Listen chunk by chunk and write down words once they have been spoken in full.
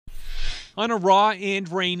On a raw and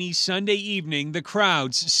rainy Sunday evening, the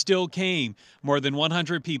crowds still came. More than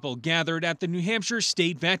 100 people gathered at the New Hampshire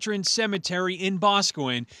State Veterans Cemetery in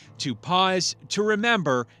Boscawen to pause, to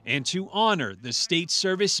remember, and to honor the state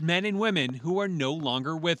service men and women who are no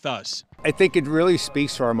longer with us. I think it really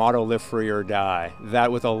speaks to our motto, live free or die,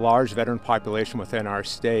 that with a large veteran population within our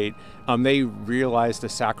state, they realize the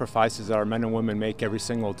sacrifices that our men and women make every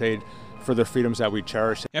single day for the freedoms that we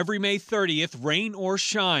cherish. Every May 30th, rain or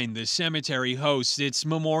shine, the cemetery hosts its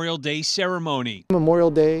Memorial Day ceremony.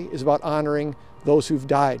 Memorial Day is about honoring those who've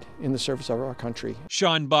died in the service of our country.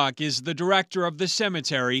 Sean Buck is the director of the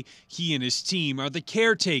cemetery. He and his team are the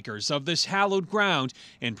caretakers of this hallowed ground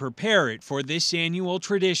and prepare it for this annual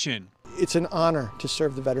tradition. It's an honor to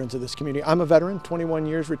serve the veterans of this community. I'm a veteran, 21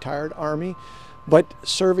 years, retired Army, but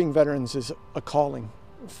serving veterans is a calling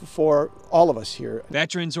for all of us here.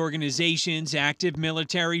 Veterans organizations, active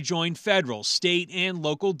military, joined federal, state, and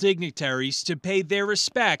local dignitaries to pay their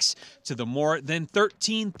respects to the more than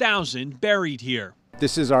 13,000 buried here.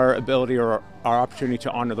 This is our ability or our opportunity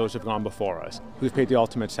to honor those who have gone before us, who've paid the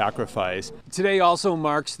ultimate sacrifice. Today also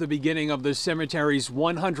marks the beginning of the cemetery's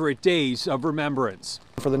 100 days of remembrance.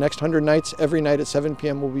 For the next 100 nights, every night at 7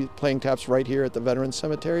 p.m. we'll be playing taps right here at the Veterans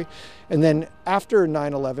Cemetery. And then after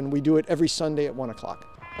 9/11, we do it every Sunday at 1 o'clock.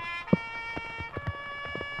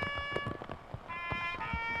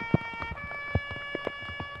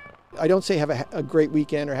 I don't say have a great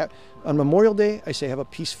weekend or on Memorial Day, I say have a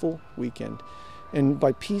peaceful weekend. And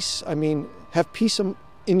by peace, I mean have peace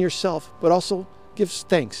in yourself, but also give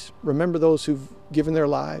thanks. Remember those who've given their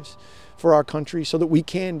lives for our country so that we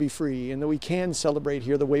can be free and that we can celebrate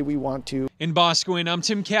here the way we want to. In Boscawen, I'm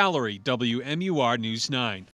Tim Callery, WMUR News 9.